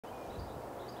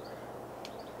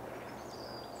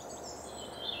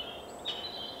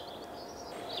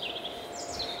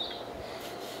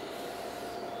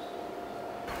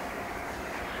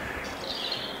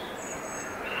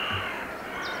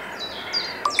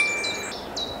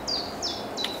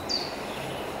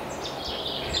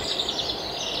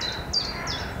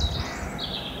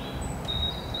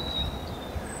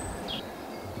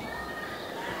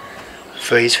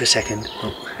freeze for a second.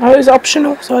 Oh. Oh, it was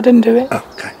optional, so I didn't do it. Oh,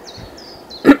 okay.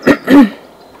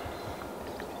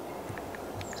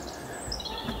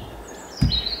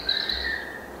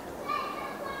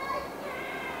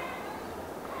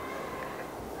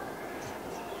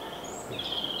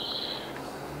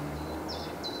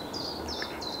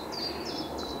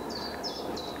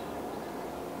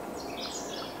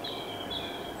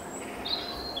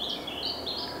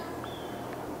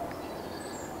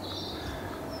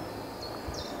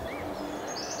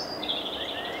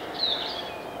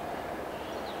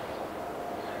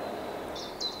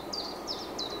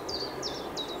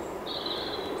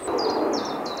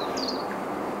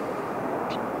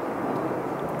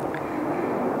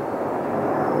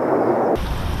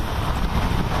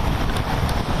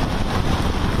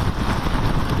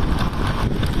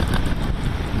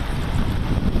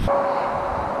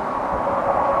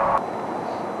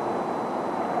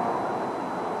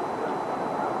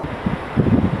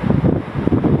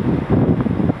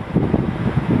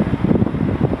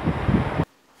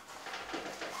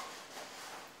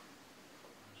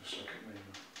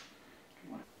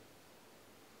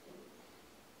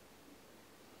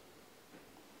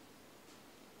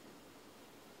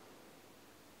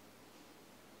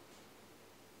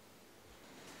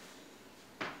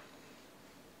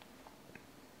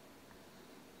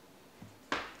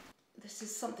 This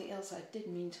is something else I did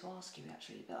mean to ask you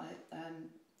actually, but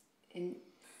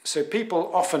So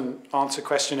people often answer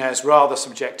questionnaires rather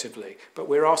subjectively, but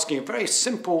we're asking a very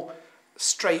simple,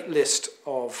 straight list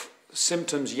of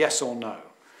symptoms, yes or no.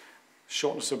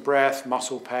 Shortness of breath,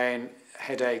 muscle pain,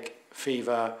 headache,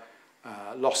 fever,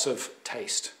 loss of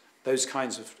taste, those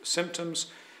kinds of symptoms.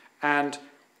 And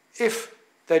if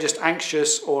they're just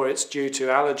anxious or it's due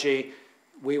to allergy,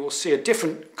 we will see a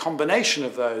different combination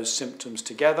of those symptoms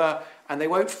together, and they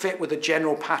won't fit with a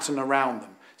general pattern around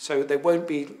them. So they won't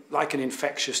be like an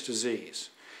infectious disease.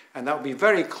 And that will be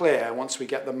very clear once we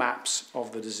get the maps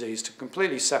of the disease to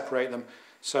completely separate them.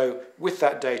 So with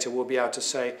that data, we'll be able to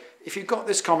say, if you've got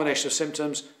this combination of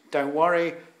symptoms, don't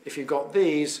worry. If you've got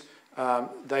these,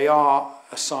 they are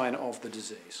a sign of the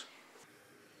disease.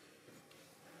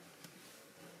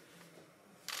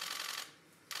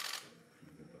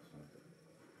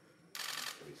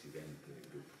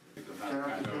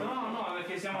 No,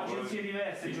 perché siamo agenzie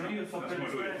diverse, io sto per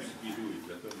l'espresso.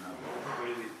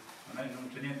 Non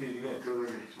c'è niente di diverso,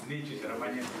 lì ci sarà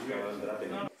mai niente di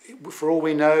diverso. For all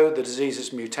we know, the disease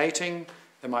is mutating.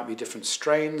 There might be different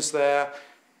strains there.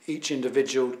 Each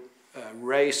individual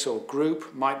race or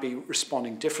group might be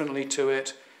responding differently to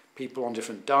it. People on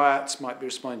different diets might be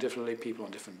responding differently, people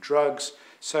on different drugs.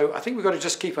 So I think we've got to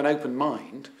just keep an open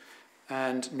mind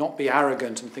and not be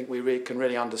arrogant and think we can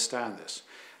really understand this.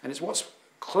 And what's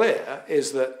clear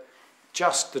is that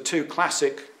just the two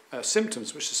classic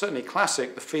symptoms, which are certainly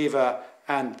classic, the fever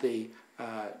and the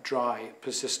dry,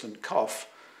 persistent cough,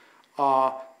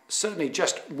 are certainly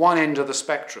just one end of the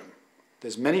spectrum.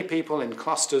 There's many people in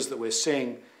clusters that we're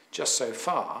seeing just so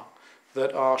far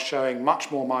that are showing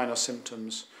much more minor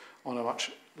symptoms on a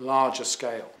much larger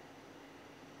scale.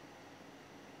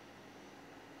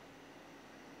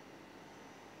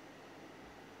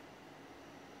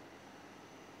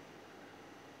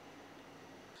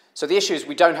 So the issue is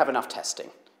we don't have enough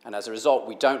testing, and as a result,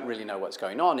 we don't really know what's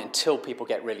going on until people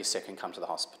get really sick and come to the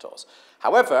hospitals.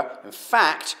 However, in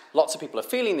fact, lots of people are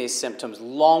feeling these symptoms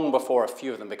long before a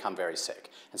few of them become very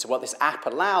sick. And so what this app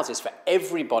allows is for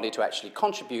everybody to actually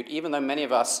contribute, even though many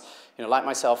of us, like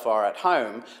myself, are at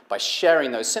home, by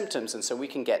sharing those symptoms, and so we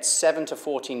can get 7 to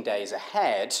 14 days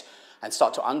ahead and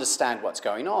start to understand what's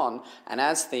going on, and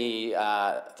as the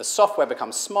software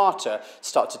becomes smarter,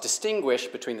 start to distinguish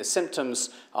between the symptoms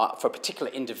for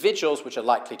particular individuals, which are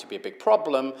likely to be a big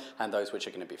problem, and those which are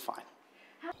going to be fine.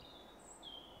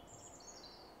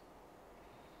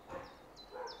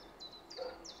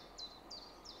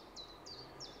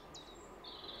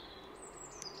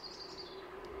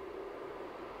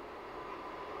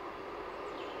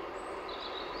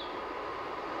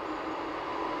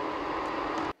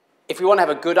 If we want to have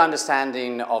a good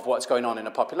understanding of what's going on in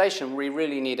a population, we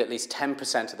really need at least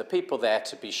 10% of the people there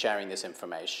to be sharing this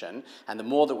information. And the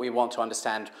more that we want to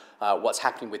understand what's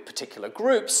happening with particular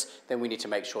groups, then we need to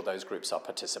make sure those groups are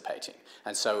participating.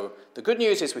 And so the good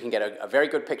news is we can get a very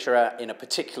good picture in a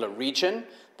particular region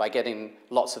by getting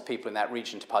lots of people in that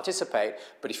region to participate.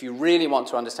 But if you really want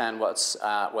to understand what's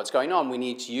going on, we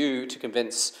need you to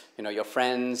convince your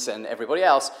friends and everybody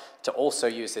else to also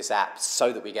use this app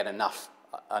so that we get enough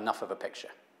of a picture.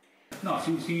 No,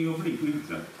 si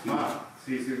obbligizza.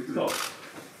 Sì, stop.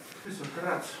 Questo è il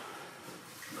terrazzo.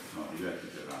 No, diverso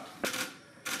il terrazzo.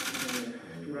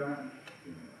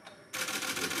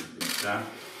 vista,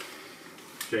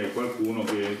 c'è qualcuno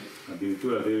che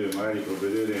addirittura deve magari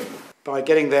provvedere. By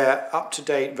getting their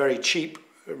up-to-date, very cheap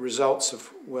results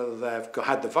of whether they've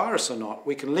had the virus or not,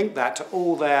 we can link that to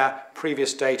all their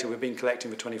previous data we've been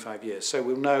collecting for 25 years. So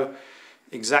we'll know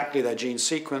exactly their gene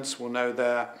sequence, we'll know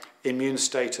their immune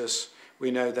status,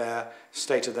 we know their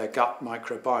state of their gut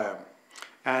microbiome.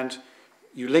 And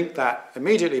you link that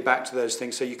immediately back to those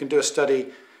things, so you can do a study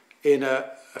in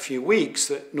a few weeks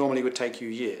that normally would take you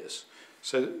years.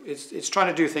 So it's trying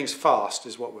to do things fast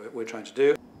is what we're trying to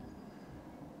do.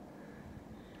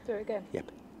 Do it again.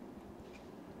 Yep.